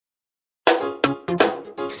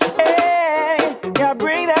Hey, gotta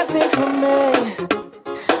bring that thing for me.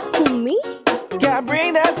 Who, me? Gotta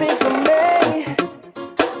bring that thing for me.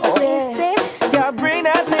 Oh, you say? Gotta bring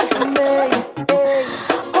that thing for me. Hey.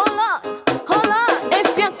 Hold on.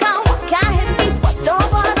 If you can't walk, can't hit this, but don't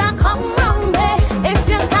bother come round me. If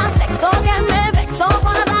you can't flex, don't get me vexed, don't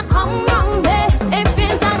bother come round me. If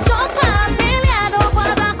it's a joke, I feel ya, don't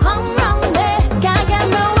bother come round me. Can't get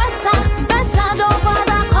me wetter, better, don't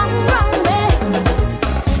bother come round me.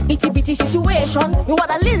 Itty bitty situation, you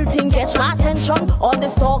want a little thing catch my attention. All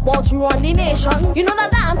this talk about you run the nation, you know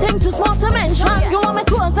that damn thing too small to mention. You want me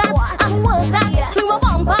to work that and work that, swing my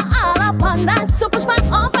bumper all up on that. So push back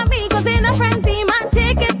off of me, cause in a frenzy, man,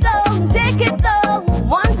 take it down, take it down.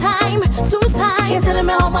 1 time, 2 times, you're telling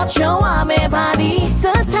me how much you want me body.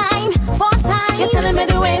 3rd time, 4th time, you're telling me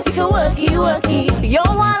the ways you can worky. You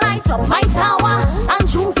want light up my tower and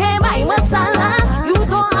chunke my masala. You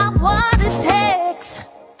don't have what it takes.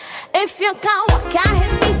 If you can't walk, can't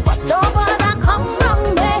hit this, but don't bother come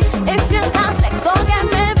round me. If you can't flex, don't get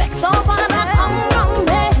me vexed, don't bother come round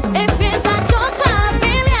me. If it's a joke, I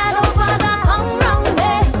feel ya, don't bother come round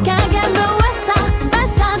me. Can't get me wetter,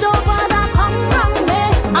 better, don't bother come round me.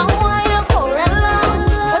 I want you for along,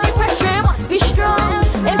 but the pressure must be strong.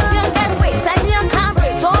 If you get wasted and you can't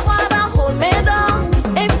brace, don't bother hold me down.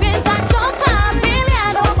 If it's a joke, I feel ya,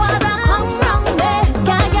 don't bother come round me.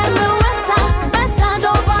 Can't get me wetter, better,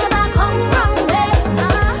 don't bother come round me.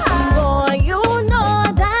 Boy, you know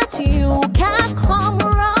that you can't come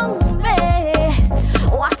round me.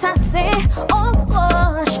 What I say, oh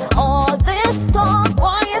gosh, all this talk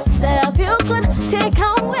for yourself you could take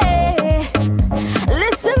away.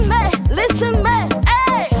 Listen me,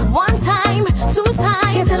 hey. 1 time, 2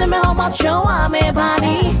 times, you're telling me how much you want me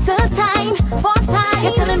body. 3rd time, 4th time,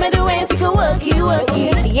 you're telling me the ways you can worky.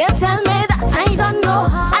 You tell me that I don't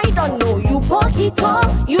know, you poquito,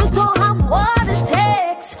 you don't have what it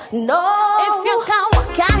takes. No, if you can't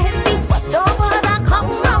walk, can't hit this, but don't bother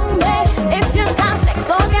come round me. If you can't flex,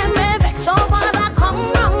 don't get me vexed, don't bother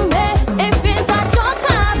come round me. If it's a joke,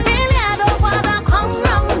 I feel ya, don't bother come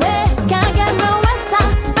round me. Can't get me wetter,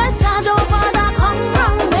 better, don't bother come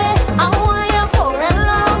round me. I want you for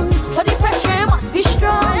along, but the pressure must be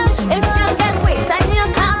strong. If you get wasted and you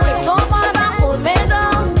can't brace, don't bother hold me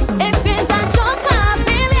down. If it's a joke, I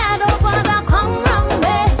feel ya, don't bother come round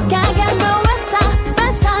me. Can't get me wetter,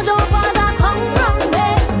 better, don't bother come round me.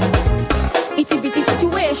 Itty bitty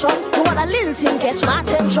situation, you want a little thing catch my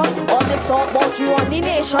attention. All this talk about you on the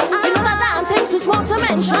nation.